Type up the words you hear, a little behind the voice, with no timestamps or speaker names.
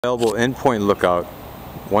Available in-point lookout,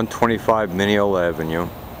 125 Mineola Avenue,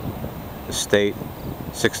 estate,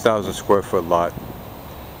 6,000 square foot lot,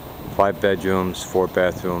 5 bedrooms, 4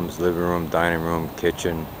 bathrooms, living room, dining room,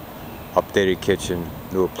 kitchen, updated kitchen,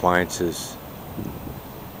 new appliances,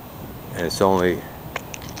 and it's only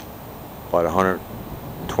about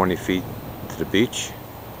 120 feet to the beach.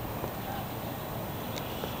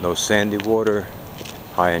 No sandy water,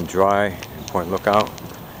 high and dry, in-point lookout.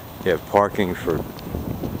 You have parking for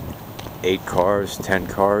 8 cars, 10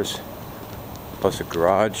 cars, plus a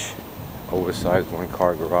garage, oversized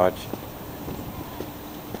 1-car garage.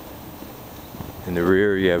 In the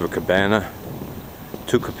rear you have a cabana,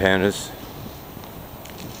 2 cabanas,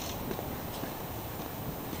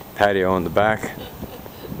 patio in the back,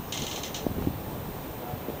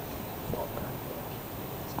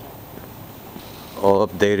 all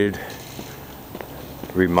updated,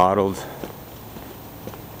 remodeled.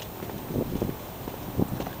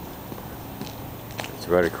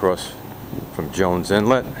 Right across from Jones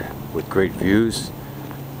Inlet with great views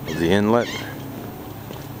of the inlet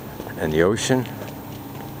and the ocean.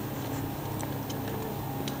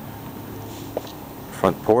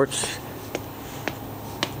 Front porch.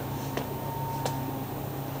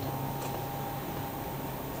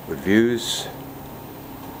 With views.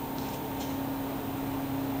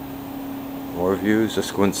 More views.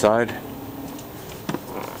 Let's go inside.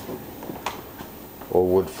 All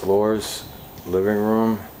wood floors. Living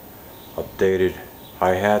room, updated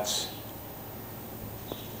hi-hats,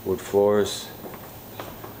 wood floors.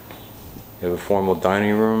 You have a formal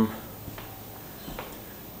dining room,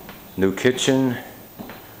 new kitchen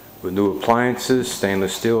with new appliances,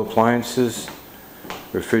 stainless steel appliances,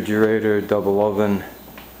 refrigerator, double oven,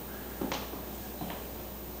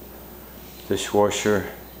 dishwasher,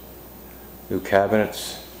 new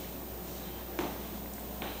cabinets,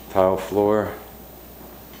 tile floor,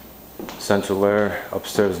 central air,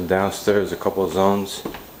 upstairs and downstairs, a couple of zones.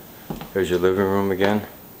 There's your living room again.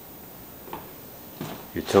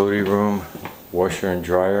 Utility room, washer and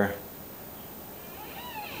dryer.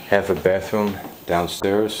 Half a bathroom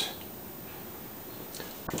downstairs.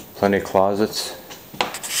 Plenty of closets.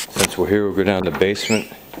 Since we're here, we'll go down to the basement.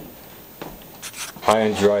 High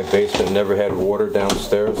and dry basement, never had water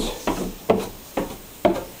downstairs.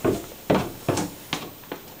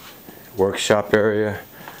 Workshop area.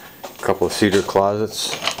 Couple of cedar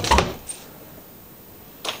closets.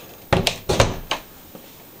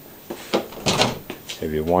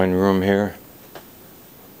 Have your wine room here.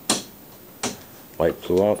 Light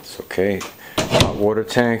blew out, it's okay. Hot water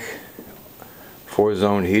tank.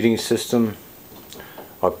 4-zone heating system.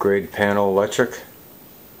 Upgrade panel electric.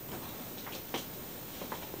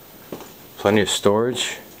 Plenty of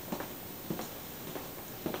storage.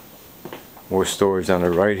 More storage on the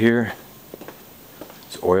right here.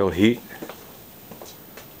 Oil heat.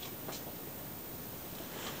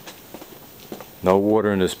 No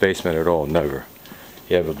water in this basement at all, never.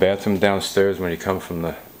 You have a bathroom downstairs when you come from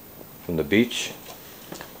the beach.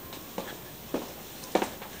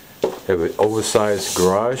 You have an oversized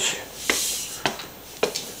garage.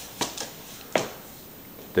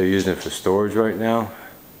 They're using it for storage right now.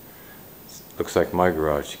 Looks like my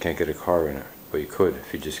garage. You can't get a car in it, but you could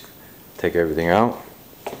if you just take everything out.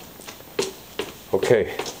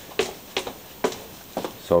 Okay,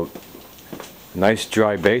 so nice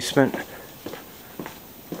dry basement.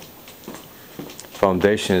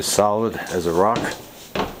 Foundation is solid as a rock.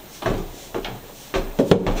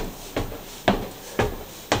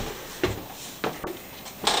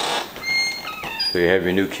 So you have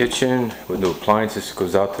your new kitchen with new appliances.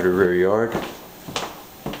 Goes out to the rear yard.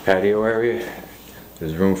 Patio area.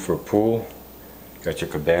 There's room for a pool. Got your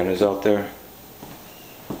cabanas out there.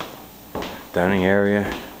 Dining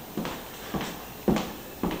area.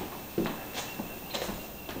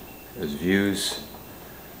 There's views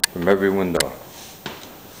from every window.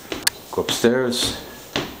 Go upstairs.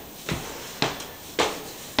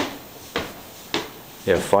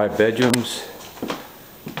 You have 5 bedrooms.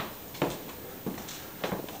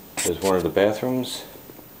 There's one of the bathrooms.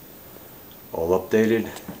 All updated.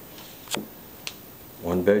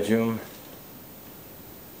 1 bedroom.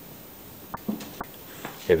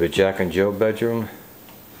 You have a Jack and Jill bedroom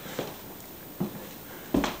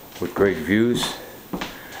with great views.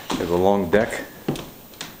 You have a long deck.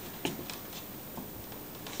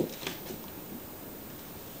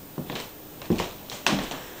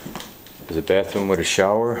 There's a bathroom with a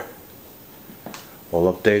shower,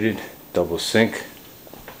 all updated, double sink.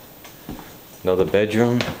 Another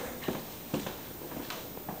bedroom.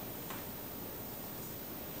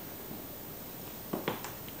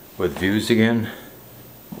 With views again.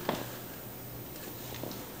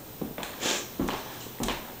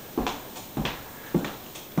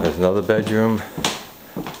 There's another bedroom.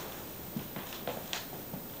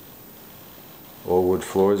 All wood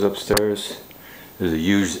floors upstairs. There's a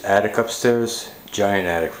huge attic upstairs. Giant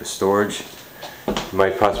attic for storage. You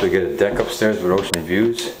might possibly get a deck upstairs with ocean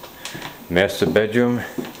views. Master bedroom.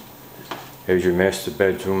 Here's your master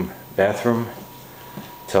bedroom bathroom.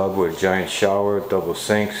 Tub with a giant shower, double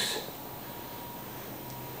sinks.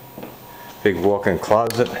 Big walk-in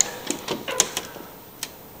closet.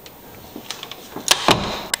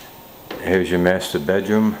 Here's your master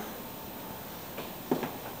bedroom.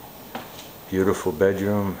 Beautiful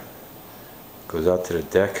bedroom. Goes out to the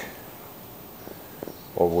deck.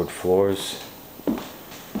 All wood floors.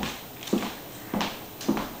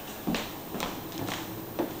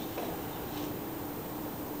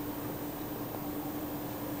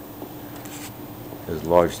 There's a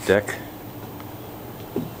large deck.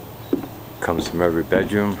 Comes from every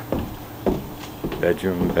bedroom.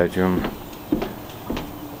 Bedroom.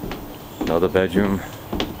 Another bedroom.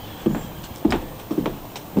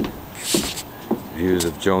 Views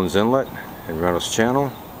of Jones Inlet and Reynolds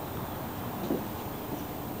Channel.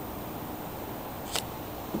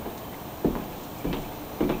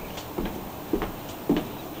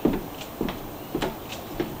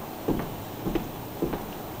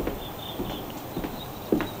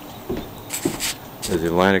 There's the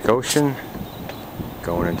Atlantic Ocean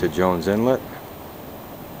going into Jones Inlet.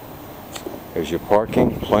 There's your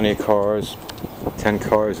parking, plenty of cars, 10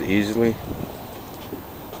 cars easily.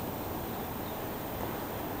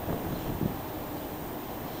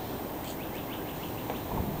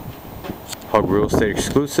 Hug Real Estate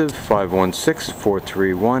exclusive,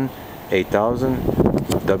 516-431-8000,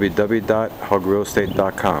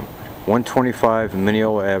 www.hugrealestate.com. 125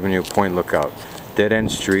 Mineola Avenue, Point Lookout. Dead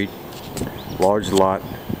end street, large lot,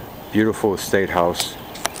 beautiful estate house.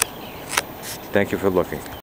 Thank you for looking.